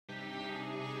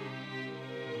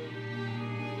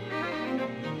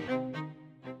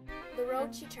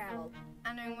road she traveled.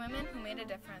 Honoring women who made a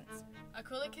difference. A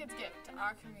Cooler Kids gift to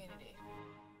our community.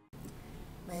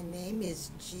 My name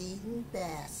is Jean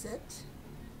Basset.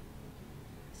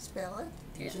 Spell it?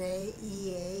 Yeah. J-E-A-N-B-A-S-S-E-T-T.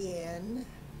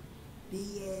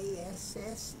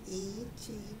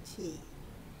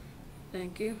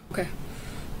 Thank you. Okay.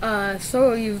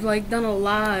 So you've done a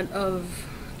lot of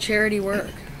charity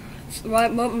work.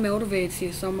 What motivates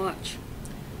you so much?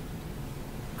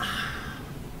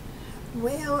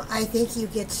 Well, I think you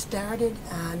get started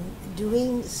on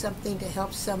doing something to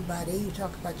help somebody. You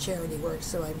talk about charity work,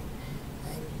 so I'm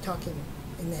talking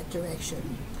in that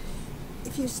direction.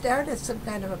 If you start at some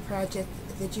kind of a project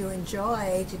that you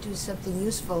enjoy to do something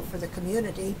useful for the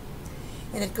community,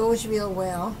 and it goes real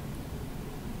well,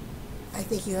 I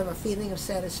think you have a feeling of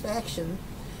satisfaction.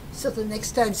 So the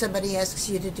next time somebody asks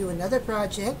you to do another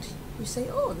project, you say,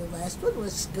 oh, the last one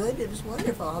was good, it was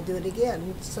wonderful, I'll do it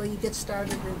again. So you get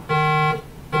started and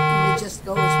it just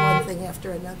goes one thing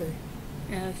after another.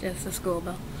 Yeah, that's the school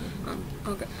bell.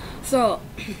 Okay. So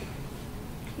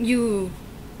you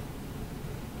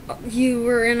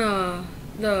were in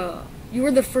you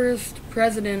were the first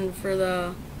president for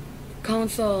the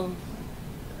council.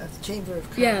 The Chamber of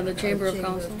Commerce. Yeah, the Chamber of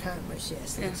Commerce,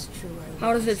 yes, Yeah. that's true.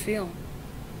 How does it feel?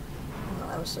 Well,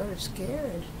 I was sort of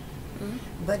scared. Hmm?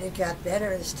 But it got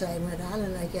better as time went on,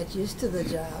 and I got used to the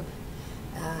job.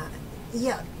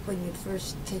 Yeah, when you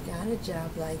first take on a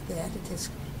job like that,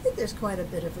 there's quite a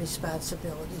bit of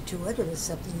responsibility to it, and it's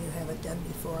something you haven't done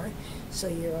before. So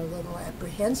you're a little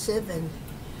apprehensive, and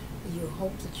you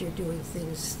hope that you're doing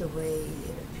things the way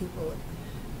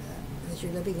that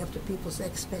you're living up to people's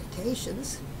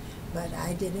expectations. But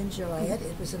I did enjoy it.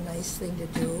 It was a nice thing to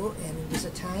do, and it was a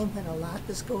time when a lot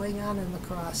was going on in La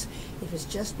Crosse. It was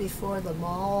just before the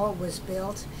mall was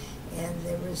built, and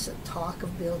there was a talk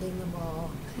of building the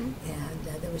mall, and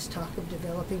there was talk of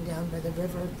developing down by the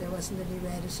river. There wasn't any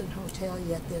Radisson Hotel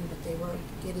yet then, but they were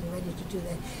getting ready to do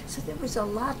that. So there was a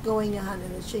lot going on,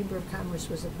 and the Chamber of Commerce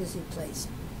was a busy place.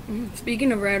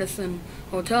 Speaking of Radisson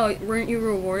Hotel, weren't you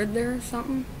rewarded there or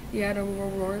something? You had a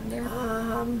reward there?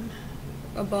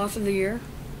 A Boss of the Year?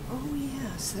 Oh,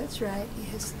 yes, that's right.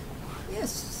 Yes,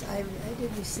 I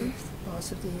did receive the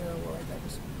Boss of the Year award. That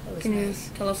was Can nice.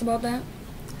 you tell us about that?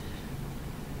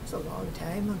 It's a long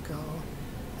time ago.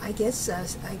 I guess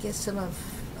some of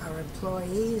our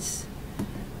employees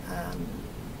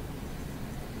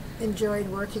enjoyed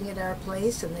working at our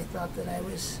place, and they thought that I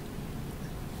was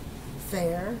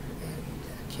fair and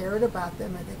cared about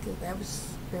them. I think that was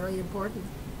very important.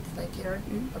 I cared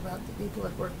about the people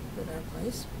that worked at our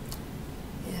place,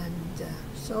 and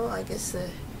so I guess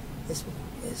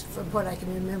from what I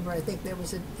can remember, I think it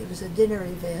was a dinner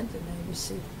event, and I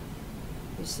received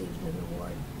an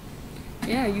award.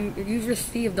 Yeah, you've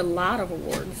received a lot of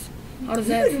awards. How does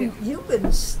that feel? You've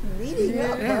been reading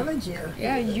up, haven't you?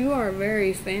 Yeah, you are a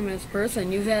very famous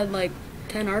person. You've had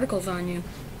 10 articles on you.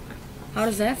 How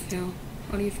does that feel?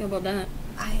 How do you feel about that?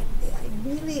 I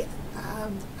really,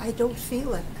 I don't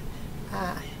feel it.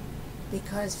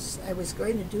 Because I was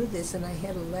going to do this, and I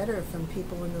had a letter from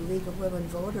people in the League of Women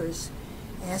Voters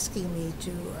asking me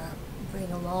to bring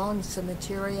along some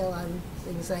material on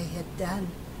things I had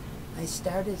done. I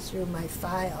started through my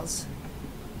files,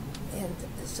 and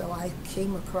so I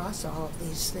came across all of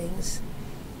these things,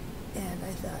 and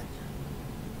I thought,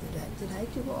 did I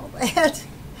do all that?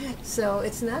 So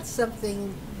it's not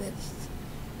something that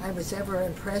I was ever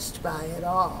impressed by at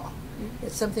all.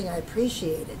 It's something I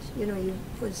appreciated.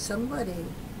 When somebody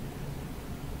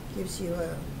gives you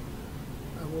a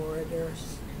award or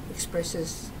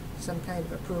expresses some kind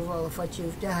of approval of what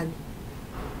you've done,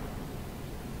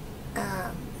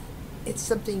 it's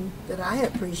something that I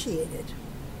appreciated,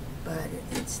 but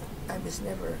I was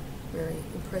never very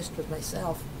impressed with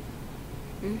myself.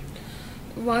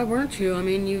 Why weren't you? I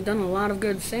mean, you've done a lot of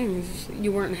good things.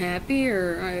 You weren't happy,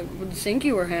 or I would think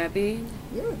you were happy.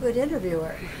 You're a good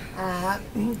interviewer.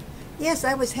 Yes,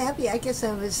 I was happy. I guess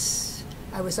I was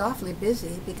awfully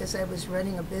busy because I was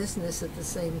running a business at the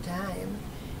same time,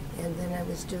 and then I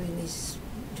was doing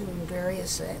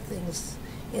various things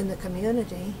in the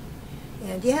community.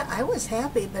 And yeah, I was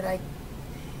happy, but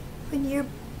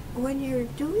when you're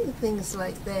doing things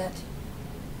like that,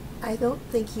 I don't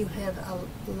think you have a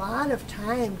lot of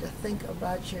time to think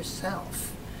about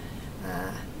yourself.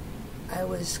 I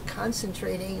was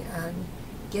concentrating on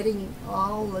getting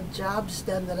all the jobs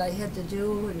done that I had to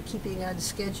do, and keeping on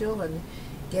schedule, and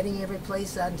getting every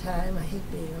place on time. I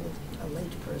hate being a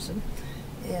late person.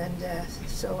 And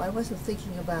so I wasn't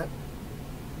thinking about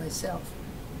myself.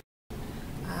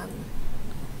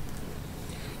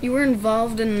 You were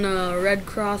involved in Red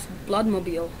Cross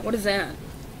Bloodmobile. What is that?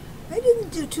 I didn't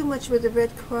do too much with the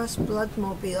Red Cross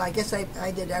Bloodmobile. I guess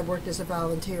I did. I worked as a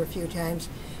volunteer a few times.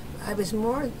 I was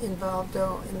more involved,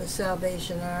 though, in the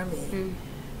Salvation Army. Mm.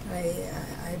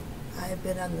 I've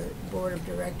been on the board of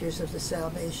directors of the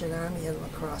Salvation Army in La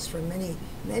Crosse for many,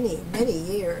 many, many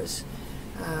years,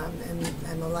 and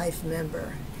I'm a life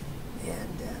member.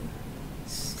 And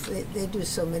they do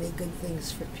so many good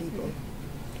things for people.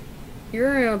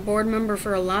 You're a board member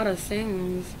for a lot of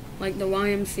things, like the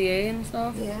YMCA and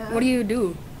stuff. Yeah. What do you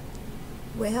do?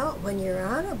 Well, when you're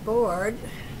on a board,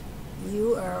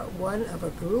 you are one of a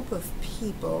group of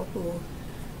people who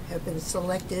have been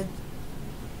selected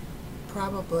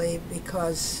probably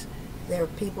because they're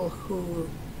people who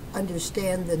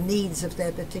understand the needs of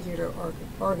that particular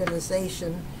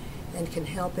organization and can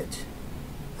help it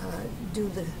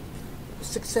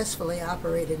successfully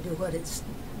operate and do what its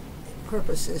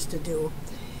purpose is to do.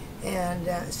 And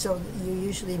so you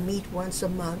usually meet once a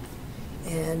month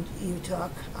and you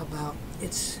talk about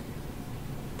its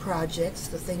projects,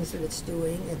 the things that it's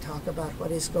doing, and talk about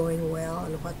what is going well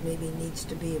and what maybe needs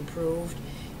to be improved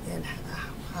and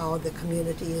how the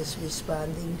community is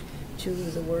responding to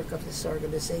the work of this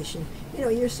organization. You know,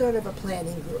 you're sort of a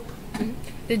planning group. Mm-hmm.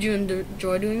 Did you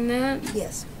enjoy doing that?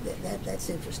 Yes, that's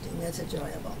interesting. That's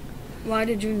enjoyable. Why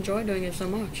did you enjoy doing it so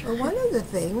much? Well, one of the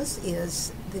things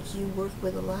is that you work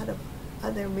with a lot of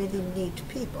other really neat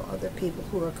people, other people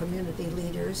who are community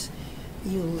leaders.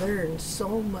 You learn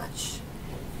so much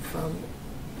from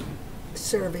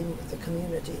serving the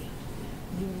community.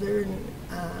 You learn,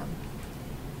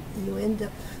 you end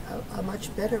up a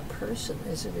much better person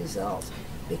as a result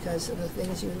because of the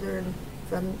things you learn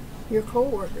from your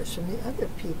co-workers, from the other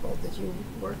people that you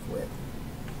work with.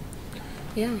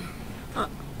 Yeah.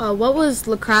 What was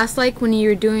La Crosse like when you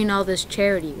were doing all this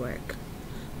charity work?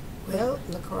 Well,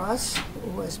 La Crosse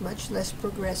was much less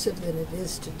progressive than it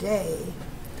is today.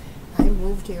 I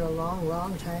moved here a long,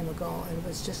 long time ago, and it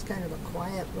was just kind of a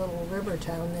quiet little river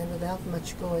town then without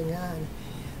much going on.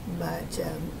 But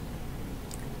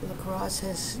La Crosse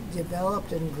has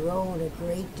developed and grown a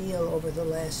great deal over the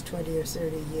last 20 or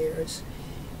 30 years.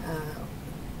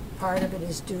 Part of it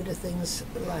is due to things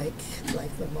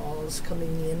like the malls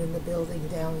coming in and the building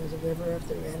down the river of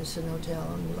the Radisson Hotel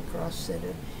and La Crosse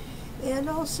Center. And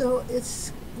also,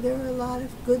 there are a lot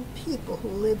of good people who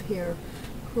live here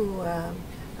who are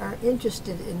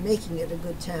interested in making it a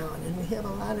good town. And we have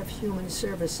a lot of human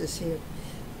services here,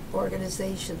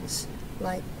 organizations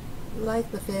like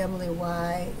the Family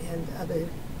Y and other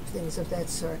things of that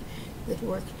sort that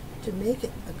work to make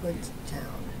it a good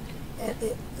town. And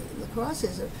La Crosse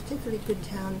is a particularly good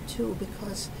town, too,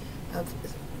 because of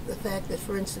the fact that,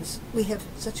 for instance, we have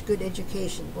such good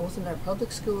education, both in our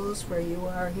public schools, where you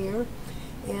are here,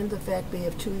 and the fact we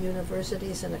have 2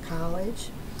 universities and a college.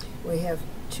 We have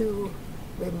 2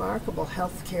 remarkable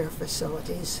health care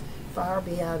facilities, far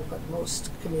beyond what most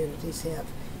communities have.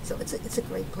 So it's a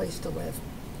great place to live.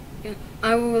 Yeah.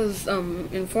 I was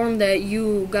informed that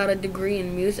you got a degree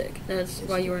in music. That's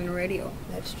why you were in the radio.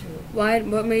 That's true.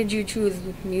 What made you choose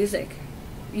music?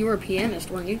 You were a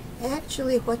pianist, weren't you?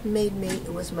 Actually, what made me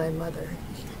was my mother.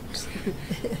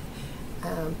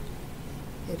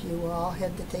 If you all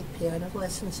had to take piano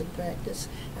lessons and practice,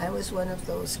 I was one of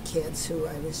those kids who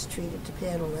I was treated to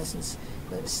piano lessons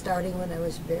starting when I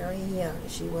was very young.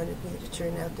 She wanted me to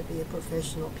turn out to be a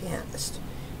professional pianist,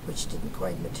 which didn't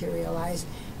quite materialize,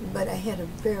 but I had a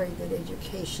very good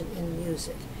education in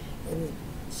music. And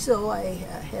so I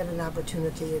had an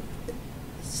opportunity at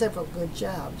several good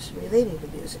jobs relating to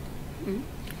music. Mm-hmm.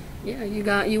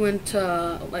 Yeah, you went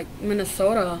to like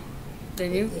Minnesota,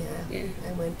 didn't you? Yeah.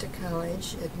 I went to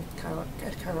college at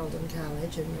Carleton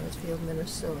College in Northfield,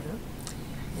 Minnesota.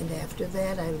 And after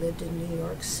that I lived in New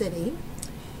York City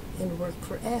and worked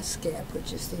for ASCAP,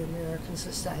 which is the American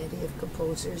Society of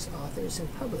Composers, Authors,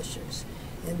 and Publishers.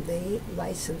 And they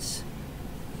license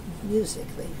music.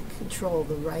 They control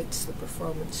the rights, the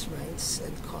performance rights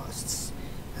and costs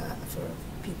for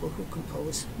people who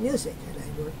compose music. And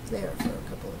I worked there for a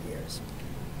couple of years.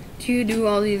 Do you do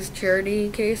all these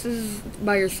charity cases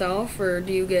by yourself, or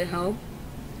do you get help?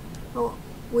 Oh,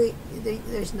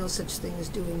 there's no such thing as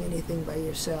doing anything by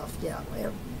yourself. Yeah,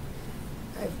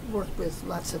 I've worked with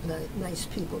lots of nice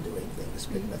people doing things,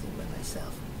 but nothing by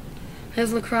myself.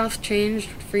 Has La Crosse changed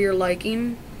for your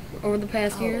liking over the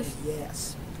past years?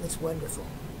 Yes, it's wonderful.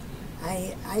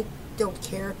 I don't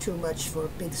care too much for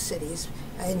big cities.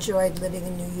 I enjoyed living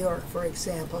in New York, for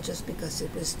example, just because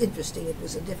it was interesting. It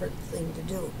was a different thing to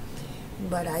do.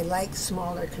 But I like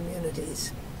smaller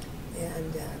communities,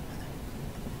 and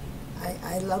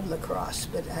I love La Crosse.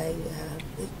 But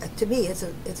to me,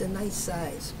 it's a nice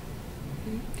size.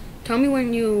 Mm-hmm. Tell me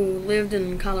when you lived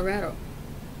in Colorado.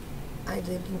 I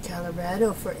lived in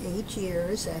Colorado for 8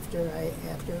 years after I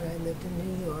lived in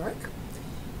New York,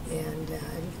 and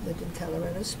I lived in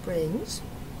Colorado Springs.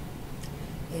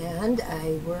 And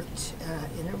I worked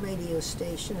in a radio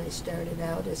station. I started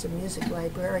out as a music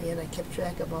librarian. I kept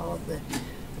track of all of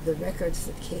the records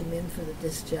that came in for the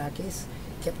disc jockeys,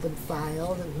 kept them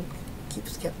filed, and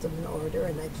kept them in order,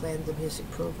 and I planned the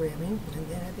music programming. And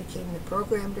then I became the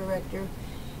program director,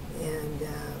 and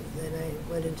then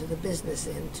I went into the business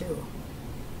end too.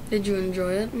 Did you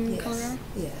enjoy it in Yes, Colorado?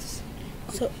 yes.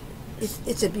 So,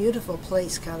 It's a beautiful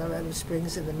place, Colorado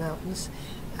Springs in the mountains.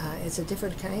 It's a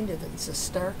different kind of, it's a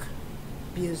stark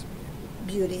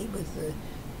beauty with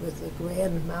the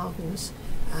grand mountains.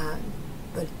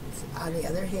 But on the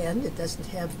other hand, it doesn't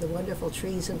have the wonderful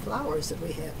trees and flowers that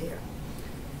we have here.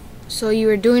 so you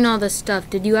were doing all this stuff.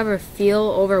 Did you ever feel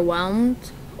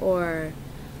overwhelmed or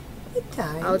At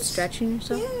times. outstretching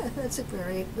yourself? Yeah, that's a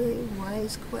very, very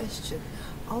wise question.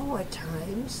 Oh, at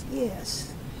times,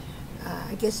 yes.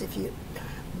 I guess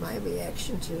my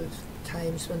reaction to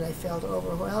times when I felt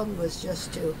overwhelmed was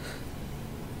just to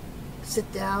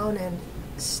sit down and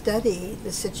study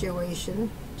the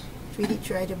situation, really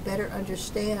try to better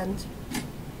understand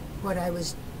what I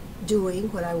was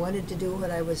doing, what I wanted to do,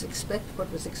 what was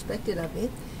expected of me.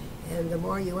 And the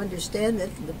more you understand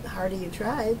it, the harder you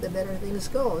try, the better things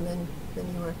go, and then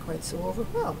you aren't quite so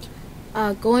overwhelmed.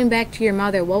 Going back to your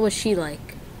mother, what was she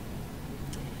like?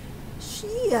 She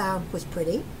was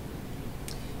pretty.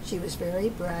 She was very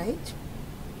bright.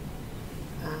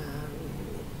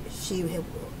 She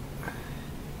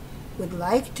would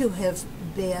like to have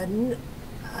been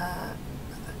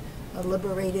a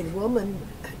liberated woman,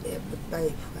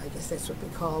 I guess that's what we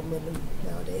call women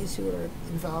nowadays who are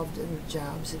involved in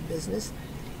jobs and business.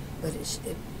 But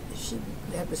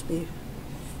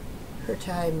her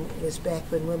time was back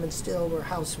when women still were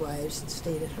housewives and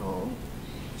stayed at home.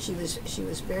 She was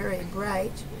very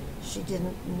bright. She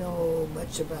didn't know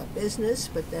much about business,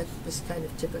 but that was kind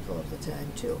of typical of the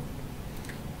time too.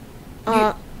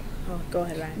 Go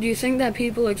ahead, Ryan. Do you think that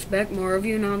people expect more of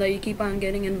you now that you keep on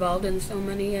getting involved in so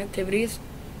many activities?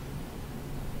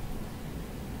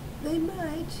 They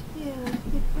might, yeah,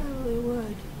 they probably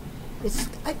would.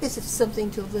 I guess it's something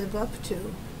to live up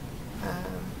to.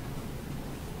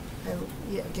 I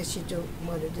guess you don't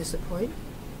want to disappoint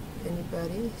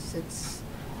anybody, since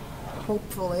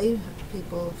hopefully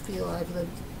people feel I've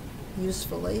lived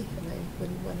usefully, and I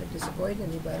wouldn't want to disappoint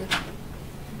anybody.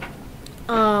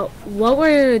 What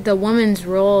were the women's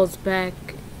roles back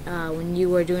when you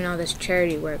were doing all this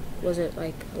charity work? Was it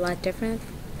like a lot different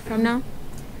from now?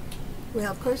 Well,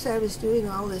 of course, I was doing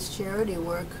all this charity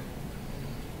work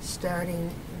starting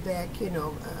back,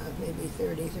 maybe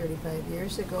 30, 35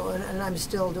 years ago, and I'm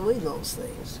still doing those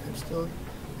things. I'm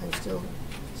still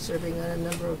serving on a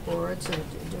number of boards and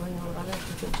doing a lot of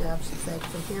different jobs. In fact,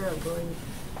 from here I'm going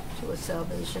to a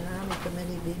Salvation Army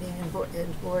committee meeting and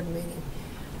board meeting.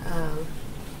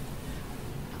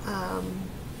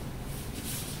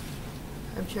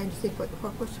 I'm trying to think,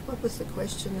 what was the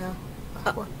question now?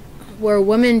 Were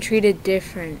women treated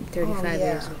different 35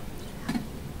 years ago?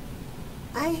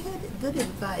 I had good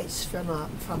advice from a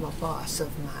boss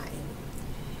of mine,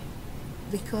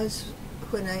 because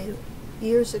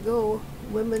years ago,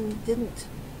 women didn't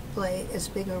play as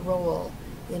big a role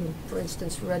in, for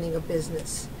instance, running a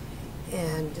business,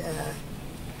 and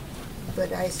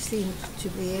but I seemed to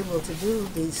be able to do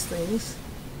these things.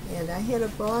 And I had a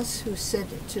boss who said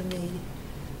to me,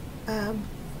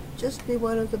 just be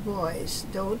one of the boys.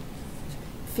 Don't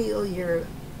feel you're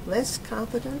less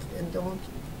competent, and don't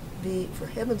be, for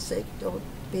heaven's sake, don't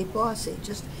be bossy.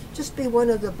 Just be one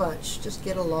of the bunch. Just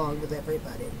get along with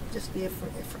everybody. Just be a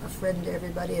friend to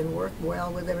everybody and work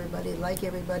well with everybody, like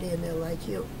everybody, and they'll like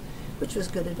you, which was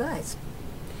good advice.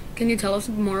 Can you tell us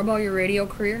more about your radio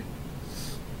career?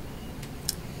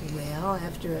 Well,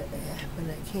 when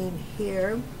I came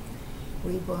here,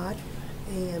 we bought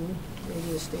AM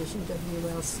radio station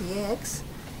WLCX,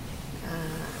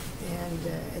 and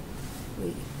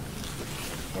we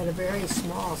had a very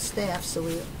small staff, so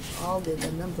we all did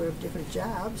a number of different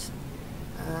jobs.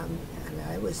 And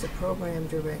I was the program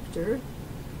director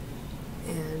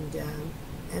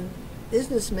and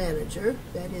business manager.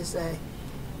 That is, I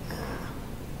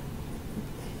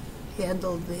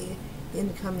handled the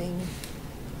incoming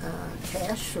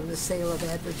cash from the sale of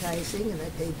advertising, and I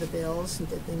paid the bills and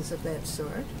did things of that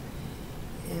sort.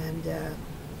 And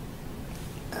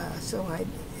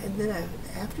then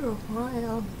after a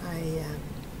while, I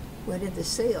went into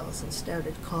sales and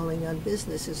started calling on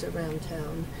businesses around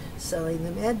town, selling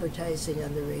them advertising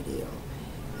on the radio.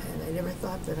 And I never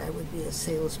thought that I would be a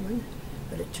salesman,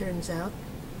 but it turns out,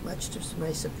 much to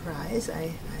my surprise,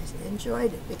 I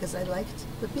enjoyed it because I liked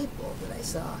the people that I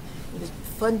saw. It was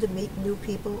fun to meet new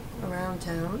people around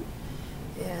town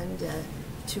and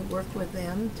to work with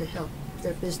them to help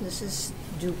their businesses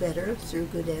do better through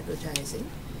good advertising.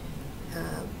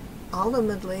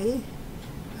 Ultimately,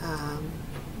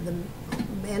 the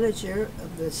manager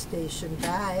of the station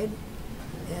died,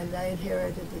 and I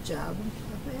inherited the job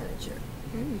of manager.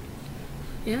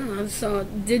 Yeah, so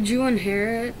did you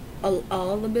inherit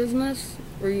all the business?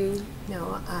 Were you?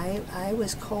 No, I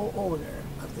was co-owner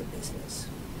of the business,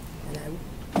 and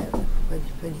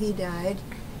when he died,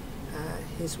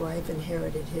 his wife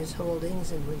inherited his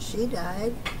holdings, and when she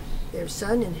died, their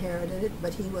son inherited it,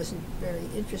 but he wasn't very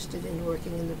interested in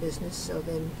working in the business, so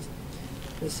then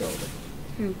we sold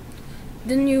it.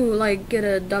 Didn't you like get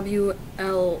a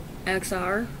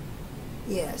WLXR?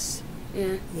 Yes.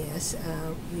 Yeah. Yes,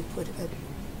 we put the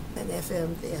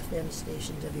FM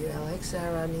station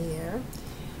WLXR on the air.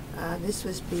 This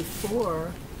was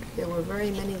before there were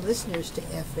very many listeners to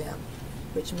FM,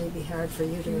 which may be hard for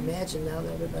you to imagine now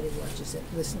that everybody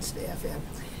listens to FM.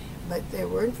 But there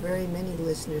weren't very many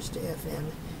listeners to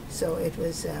FM, so it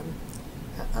was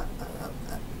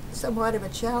somewhat of a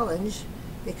challenge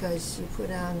because you put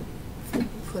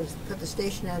the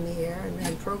station on the air and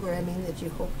ran programming that you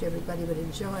hoped everybody would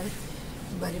enjoy,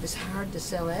 but it was hard to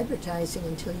sell advertising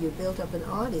until you built up an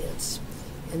audience,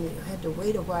 and you had to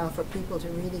wait a while for people to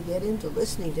really get into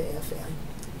listening to FM.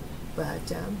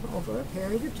 But over a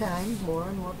period of time, more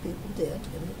and more people did,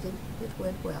 and it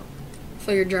went well.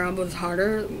 So your job was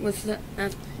harder with the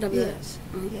FW? Yes,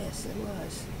 yes, it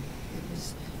was.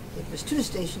 It was two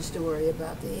stations to worry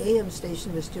about. The AM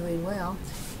station was doing well,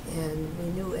 and we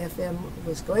knew FM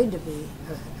was going to be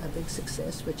a big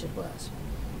success, which it was.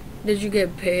 Did you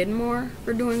get paid more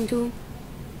for doing two?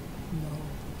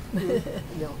 No.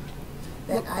 No.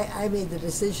 I made the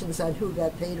decisions on who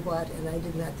got paid what, and I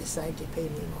did not decide to pay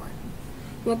me more.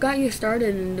 What got you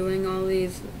started in doing all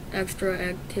these extra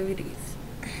activities?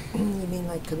 You mean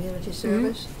like community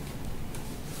service?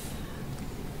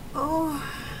 Oh,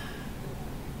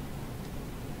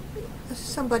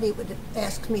 somebody would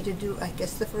ask me to do, I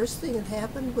guess the first thing that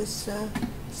happened was a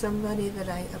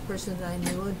person that I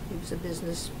knew, and he was a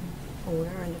business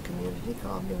owner in the community,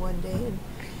 called me one day and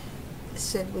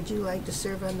said, "Would you like to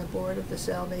serve on the board of the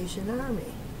Salvation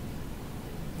Army?"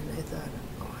 And I thought,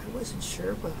 I wasn't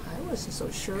sure, but I wasn't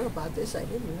so sure about this. I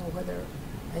didn't know whether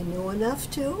I knew enough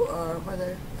to, or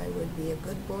whether I would be a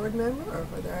good board member, or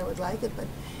whether I would like it. But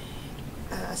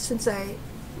since I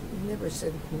never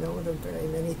said no to very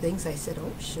many things, I said,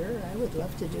 "Oh, sure, I would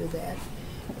love to do that."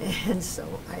 And so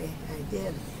I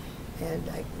did. And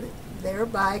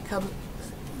thereby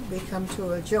we come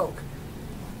to a joke.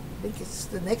 Because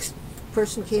the next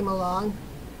person came along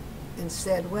and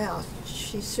said, "Well,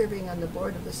 she's serving on the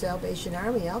board of the Salvation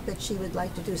Army. I'll bet she would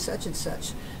like to do such and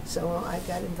such." So I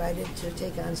got invited to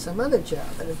take on some other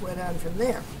job, and it went on from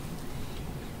there.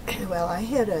 Well, I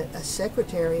had a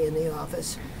secretary in the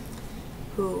office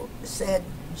who said,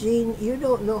 "Jean, you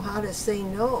don't know how to say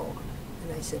no."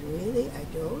 And I said, "Really? I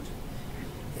don't?"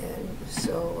 And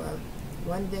so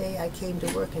one day I came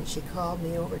to work, and she called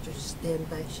me over to stand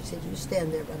by. She said, "You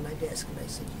stand there by my desk." And I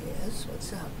said, "Yes,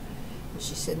 what's up?" And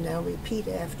she said, "Now repeat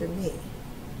after me.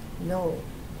 No,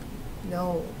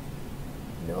 no,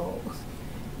 no."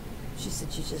 She said,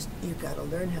 "You've got to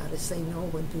learn how to say no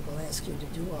when people ask you to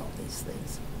do all these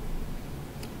things."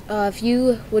 If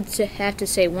you would have to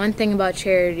say one thing about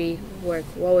charity work,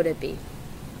 what would it be?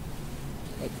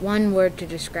 Like one word to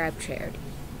describe charity.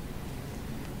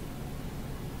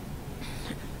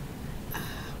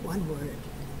 One word.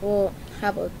 Well, how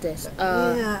about this?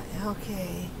 Yeah,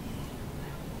 okay.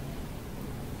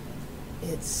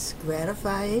 It's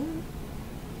gratifying.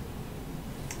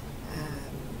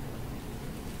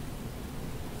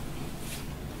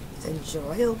 It's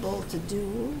enjoyable to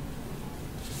do.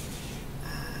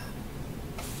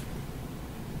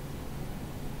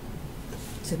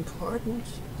 It's important.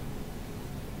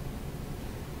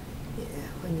 Yeah,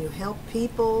 when you help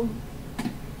people,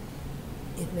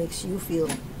 it makes you feel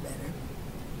better.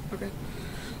 Okay.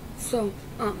 So,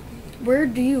 where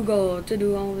do you go to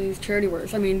do all these charity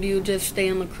works? I mean, do you just stay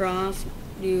in lacrosse?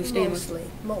 Do you stay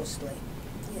Mostly,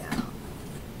 yeah.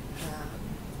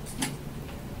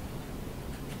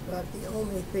 But the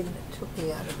only thing that took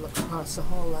me out of lacrosse a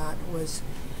whole lot was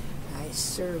I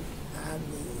served on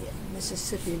the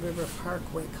Mississippi River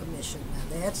Parkway Commission.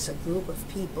 Now that's a group of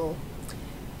people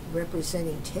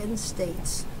representing 10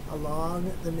 states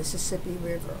along the Mississippi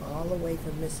River, all the way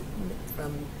from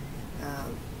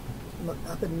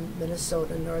up in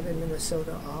Minnesota, northern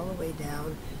Minnesota, all the way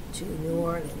down to New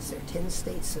Orleans. There are 10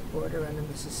 states that border on the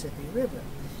Mississippi River.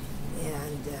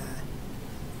 And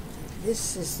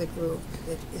this is the group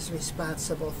that is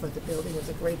responsible for the building of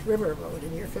the Great River Road.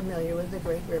 And you're familiar with the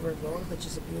Great River Road, which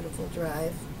is a beautiful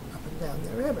drive up and down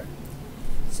the river.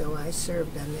 So I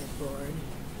served on that board,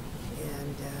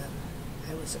 and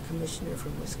I was a commissioner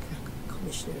from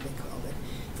commissioner they called it,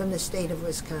 from the state of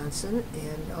Wisconsin,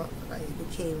 and I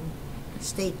became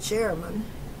state chairman.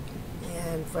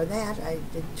 And for that, I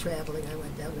did traveling. I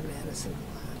went down to Madison a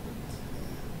lot,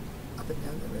 and, up and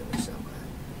down the river somewhat.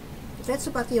 But that's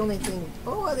about the only thing.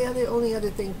 Oh, the only other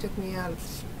thing took me out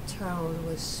of town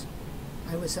was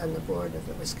I was on the board of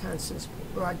the Wisconsin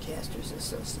Broadcasters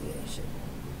Association.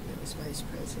 I was vice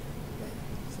president.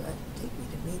 So that'd take me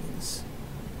to meetings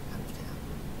out of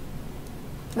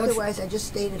town. Otherwise, I just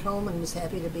stayed at home and was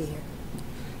happy to be here.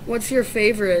 What's your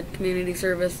favorite community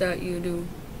service that you do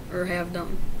or have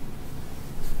done?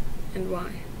 And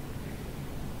why?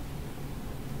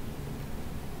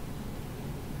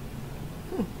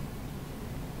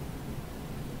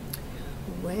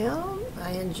 Well,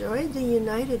 I enjoyed the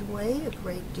United Way a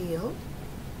great deal.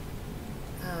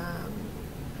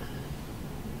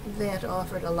 That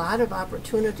offered a lot of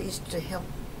opportunities to help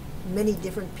many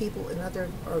different people in other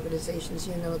organizations.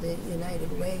 You know, the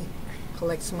United Way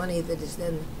collects money that is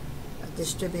then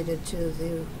distributed to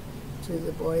the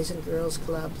Boys and Girls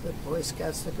Club, the Boy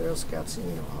Scouts, the Girl Scouts, and,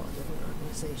 you know, all the different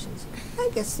organizations. I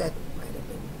guess that might have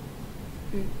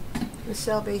been. The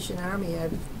Salvation Army,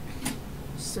 I've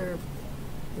served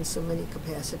in so many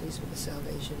capacities with the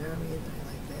Salvation Army, and I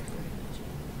like that very much.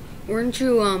 Weren't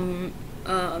you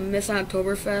Miss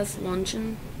Oktoberfest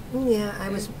luncheon? Yeah, I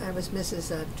was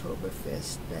Mrs.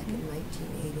 Oktoberfest back in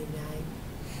 1989.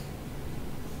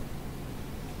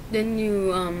 Didn't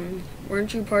you,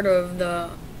 weren't you part of the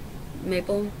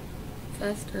Maple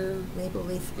Fest or? Maple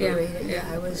Leaf Parade. Yeah,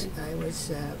 I was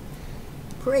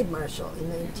parade marshal in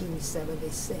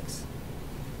 1976.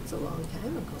 It's a long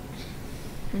time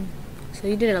ago. So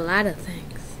you did a lot of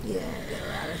things. Yeah, I did a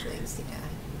lot of things, yeah.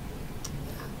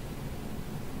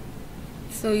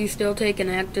 So you still take an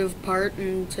active part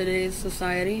in today's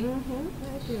society?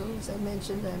 I do. As I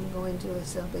mentioned, I'm going to a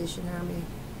Salvation Army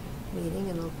meeting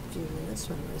in a few minutes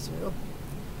when we're through.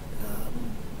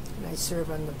 And I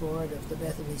serve on the board of the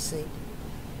Bethany St.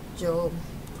 Joe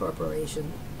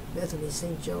Corporation. Bethany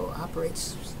St. Joe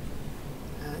operates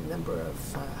a number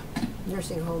of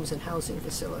nursing homes and housing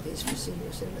facilities for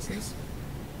senior citizens.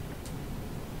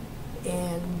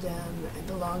 And I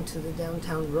belong to the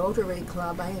Downtown Rotary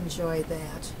Club. I enjoy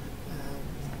that.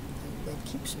 That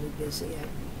keeps me busy. I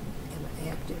am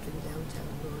active in Downtown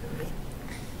Rotary.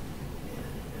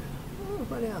 And,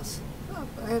 what else? Oh,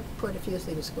 I have quite a few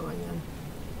things going on.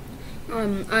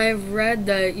 I've read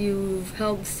that you've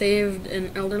helped save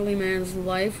an elderly man's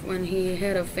life when he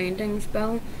had a fainting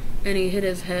spell and he hit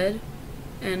his head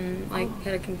and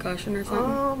had a concussion or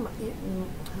something.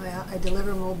 Well, I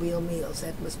deliver mobile meals.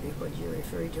 That must be what you're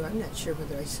referring to. I'm not sure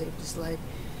whether I saved his life,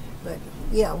 but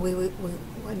yeah, we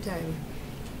one time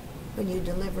when you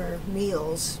deliver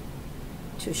meals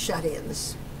to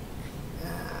shut-ins,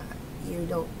 you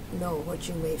don't know what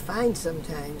you may find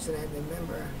sometimes. And I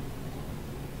remember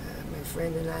my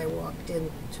friend and I walked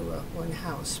into one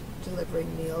house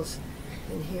delivering meals,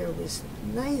 and here was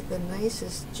the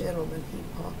nicest gentleman.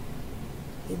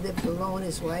 He lived alone.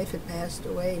 His wife had passed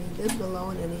away, and he lived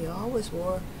alone, and he always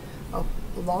wore a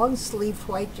long-sleeved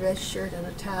white dress shirt and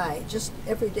a tie, just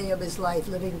every day of his life,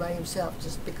 living by himself,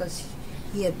 just because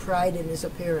he had pride in his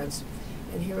appearance.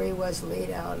 And here he was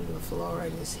laid out on the floor,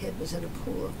 and his head was in a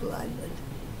pool of blood.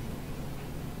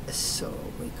 And so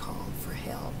we called for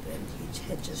help, and he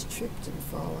had just tripped and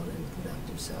fallen and knocked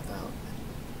himself out.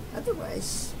 But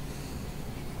otherwise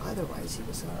he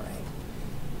was all right.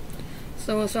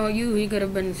 So he could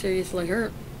have been seriously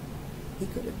hurt. He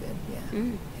could have been, yeah.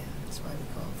 Yeah, that's why we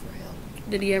called for help.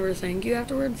 Did he ever thank you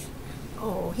afterwards?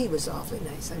 Oh, he was awfully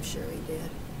nice. I'm sure he did.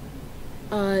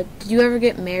 Did you ever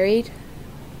get married?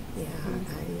 Yeah,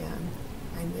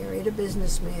 I married a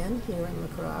businessman here in La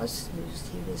Crosse.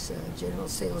 He was a general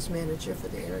sales manager for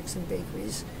the Erickson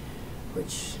Bakeries,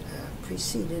 which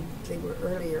preceded, they were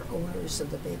earlier owners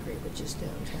of the bakery, which is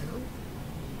downtown.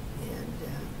 And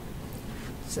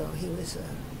so he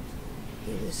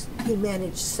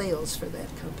managed sales for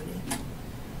that company.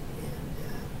 And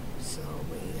so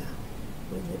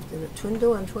we lived in a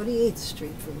Twindo on 28th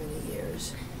Street for many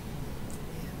years.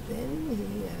 And then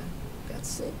he got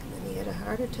sick, and then he had a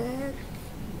heart attack,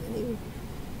 and then he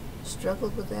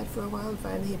struggled with that for a while, and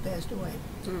finally he passed away.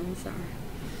 I'm sorry.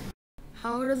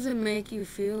 How does it make you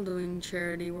feel doing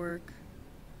charity work?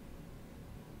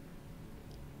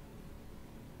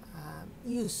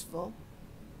 Useful.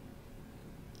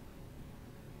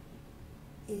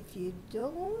 If you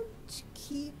don't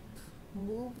keep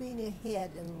moving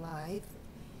ahead in life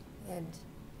and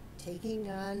taking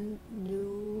on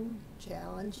new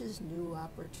challenges, new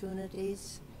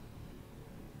opportunities,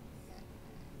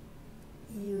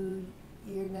 you're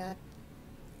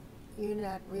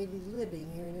not really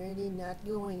living. You're really not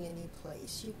going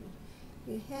anyplace.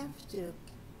 You have to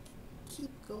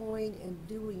keep going and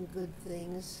doing good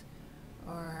things,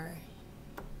 or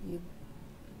you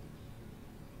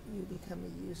become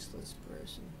a useless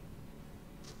person.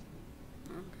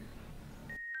 Okay.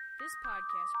 This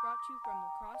podcast brought to you from La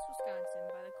Crosse, Wisconsin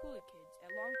by the Cooler Kids at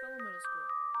Longfellow Middle School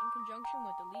in conjunction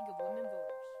with the League of Women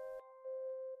Voters.